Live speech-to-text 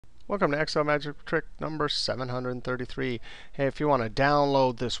Welcome to Excel Magic Trick number 733. Hey, if you want to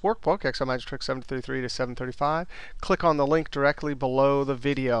download this workbook, Excel Magic Trick 733 to 735, click on the link directly below the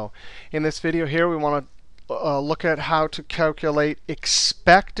video. In this video here, we want to look at how to calculate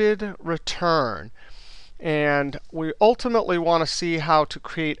expected return. And we ultimately want to see how to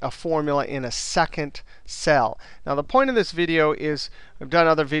create a formula in a second cell. Now, the point of this video is I've done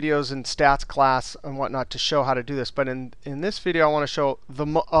other videos in stats class and whatnot to show how to do this. But in this video, I want to show the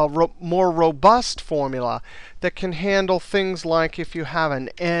more robust formula that can handle things like if you have an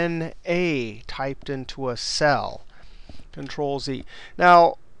NA typed into a cell. Control Z.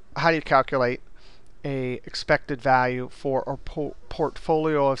 Now, how do you calculate a expected value for a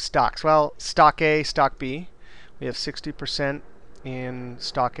portfolio of stocks? Well, stock A, stock B. We have 60% in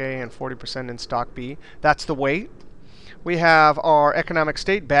stock A and 40% in stock B. That's the weight. We have our economic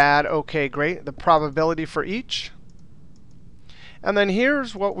state, bad, okay, great, the probability for each. And then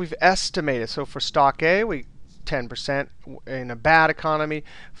here's what we've estimated. So for stock A, we 10% in a bad economy,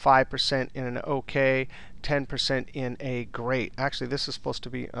 5% in an okay, 10% in a great. Actually, this is supposed to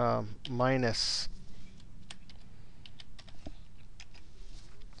be minus.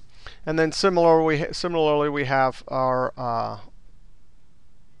 And then similarly, we have our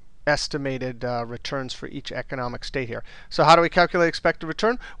estimated returns for each economic state here. So how do we calculate expected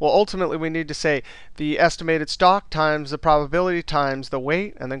return? Well, ultimately, we need to say the estimated stock times the probability times the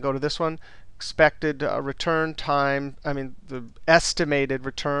weight, and then go to this one, expected return the estimated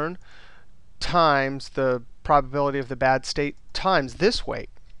return times the probability of the bad state times this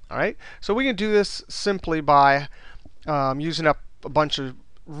weight. All right. So we can do this simply by using up a bunch of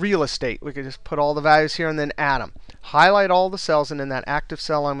real estate. We could just put all the values here and then add them. Highlight all the cells, and in that active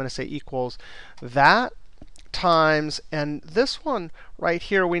cell, I'm going to say equals that times, and this one right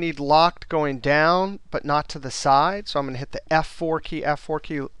here, we need locked going down, but not to the side. So I'm going to hit the F4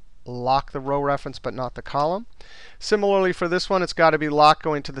 key, lock the row reference, but not the column. Similarly, for this one, it's got to be locked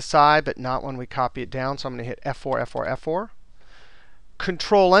going to the side, but not when we copy it down. So I'm going to hit F4, F4, F4.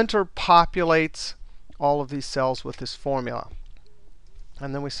 Control Enter populates all of these cells with this formula.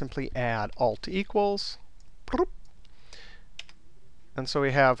 And then we simply add Alt equals. And so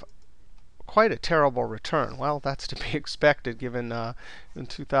we have quite a terrible return. Well, that's to be expected given in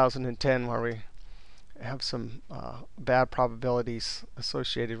 2010 where we have some bad probabilities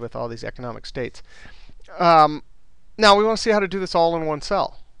associated with all these economic states. Now we want to see how to do this all in one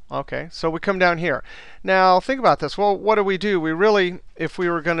cell. OK, so we come down here. Now think about this. Well, what do? We really, if we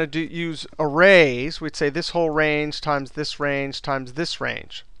were going to use arrays, we'd say this whole range times this range times this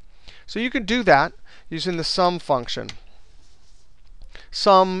range. So you can do that using the sum function.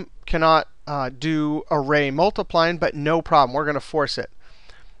 Sum cannot do array multiplying, but no problem. We're going to force it.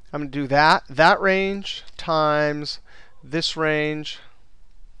 I'm going to do that range times this range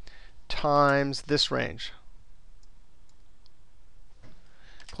times this range.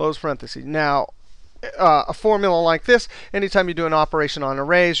 Close parentheses. Now, a formula like this, anytime you do an operation on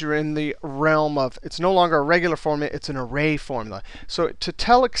arrays, you're in the realm of, it's no longer a regular formula, it's an array formula. So to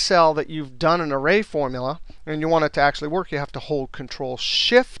tell Excel that you've done an array formula and you want it to actually work, you have to hold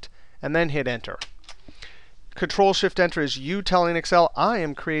Control-Shift and then hit Enter. Control-Shift-Enter is you telling Excel, I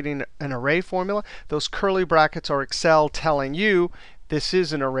am creating an array formula. Those curly brackets are Excel telling you this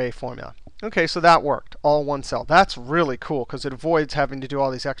is an array formula. OK, so that worked, all one cell. That's really cool because it avoids having to do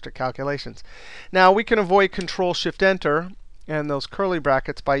all these extra calculations. Now, we can avoid Control-Shift-Enter and those curly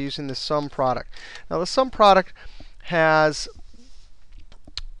brackets by using the sum product. Now, the sum product can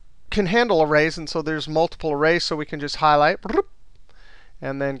handle arrays, and so there's multiple arrays, so we can just highlight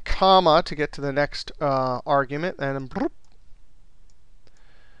and then comma to get to the next argument, and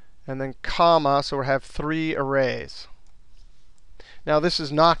then comma, so we have 3 arrays. Now, this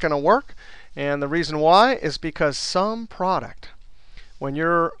is not going to work. And the reason why is because sum product, when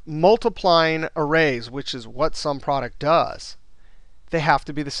you're multiplying arrays, which is what sum product does, they have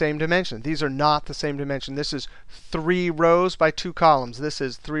to be the same dimension. These are not the same dimension. This is 3 rows by 2 columns. This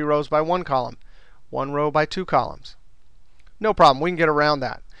is 3 rows by 1 column, 1 row by 2 columns. No problem. We can get around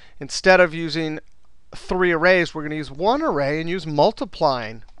that. Instead of using 3 arrays, we're going to use 1 array and use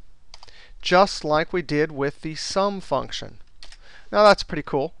multiplying, just like we did with the sum function. Now, that's pretty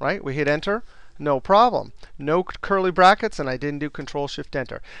cool, right? We hit Enter. No problem. No curly brackets, and I didn't do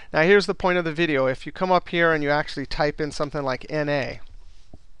Control-Shift-Enter. Now, here's the point of the video. If you come up here and you actually type in something like NA,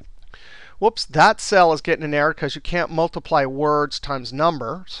 whoops, that cell is getting an error because you can't multiply words times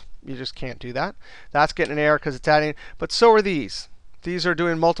numbers. You just can't do that. That's getting an error because it's adding. But so are these. These are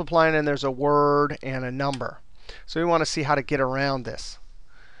doing multiplying, and there's a word and a number. So we want to see how to get around this.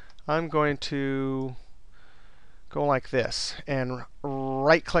 I'm going to go like this and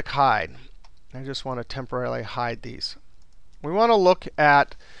right-click hide. I just want to temporarily hide these. We want to look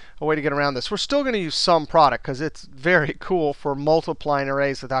at a way to get around this. We're still going to use SUMPRODUCT because it's very cool for multiplying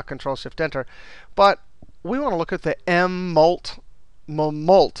arrays without Control-Shift-Enter. But we want to look at the MMULT,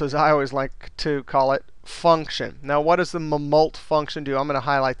 as I always like to call it, function. Now, what does the MMULT function do? I'm going to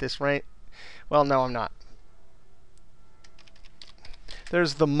highlight this right. Well, no, I'm not.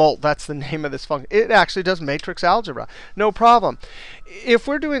 There's the MULT. That's the name of this function. It actually does matrix algebra. No problem. If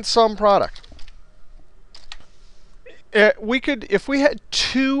we're doing SUMPRODUCT, we could, if we had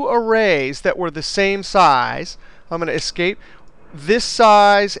two arrays that were the same size, I'm going to escape, this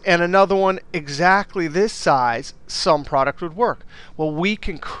size and another one exactly this size, SUMPRODUCT would work. Well, we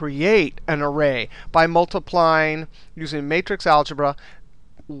can create an array by multiplying, using matrix algebra,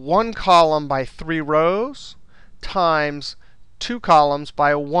 one column by 3 rows times 2 columns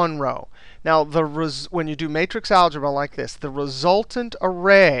by 1 row. Now, when you do matrix algebra like this, the resultant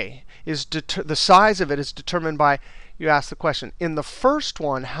array is the size of it is determined by, you ask the question, in the first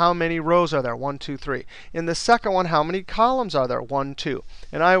one, how many rows are there? 1, 2, 3. In the second one, how many columns are there? 1, 2.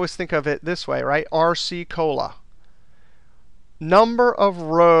 And I always think of it this way, right? RC cola. Number of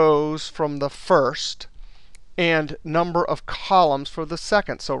rows from the first and number of columns for the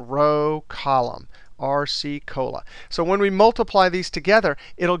second. So row, column, RC cola. So when we multiply these together,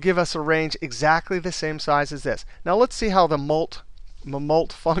 it'll give us a range exactly the same size as this. Now let's see how the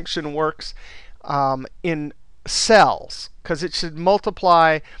MMULT function works in cells, because it should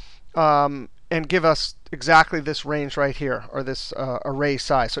multiply and give us exactly this range right here, or this array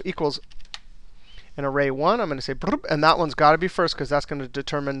size. So equals an array 1. I'm going to say, and that one's got to be first because that's going to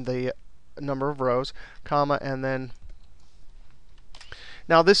determine the number of rows, comma, and then.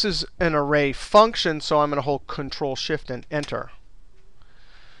 Now this is an array function, so I'm going to hold Control Shift and Enter.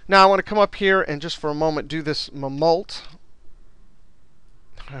 Now I want to come up here and just for a moment do this MMULT.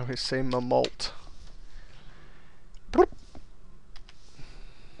 I always say MMULT.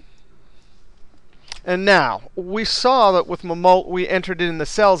 And now, we saw that with MMULT, we entered it in the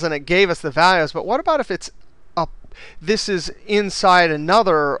cells and it gave us the values. But what about if it's this is inside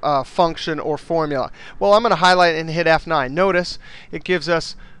another function or formula? Well, I'm going to highlight and hit F9. Notice it gives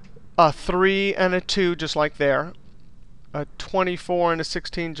us a 3 and a 2, just like there, a 24 and a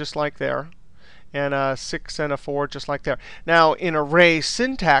 16, just like there, and a 6 and a 4, just like there. Now, in array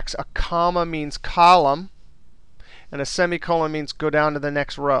syntax, a comma means column, and a semicolon means go down to the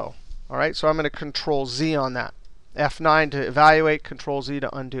next row. All right, so I'm going to Control Z on that. F9 to evaluate, Control Z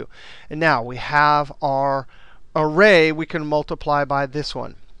to undo. And now we have our array we can multiply by this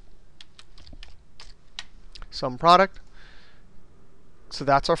one. SUMPRODUCT. So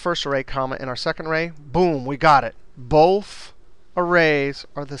that's our first array, comma, and our second array. Boom, we got it. Both arrays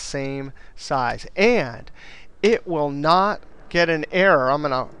are the same size. And it will not get an error. I'm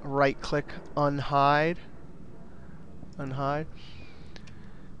going to right-click, unhide. Unhide.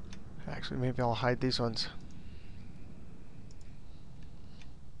 Actually, maybe I'll hide these ones.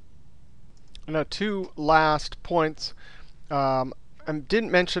 Now, 2 last points. I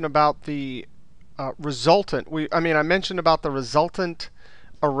didn't mention about the resultant. I mentioned about the resultant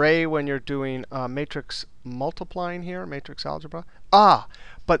array when you're doing matrix multiplying here, matrix algebra.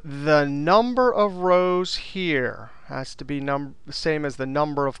 But the number of rows here has to be the same as the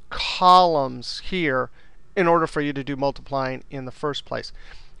number of columns here in order for you to do multiplying in the first place.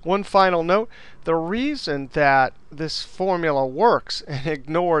 One final note, the reason that this formula works and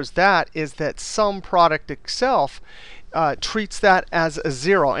ignores that is that SUMPRODUCT itself treats that as a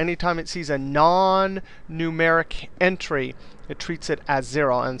 0. Anytime it sees a non-numeric entry, it treats it as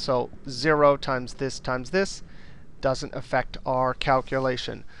 0. And so 0 times this doesn't affect our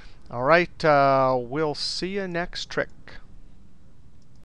calculation. All right, we'll see you next trick.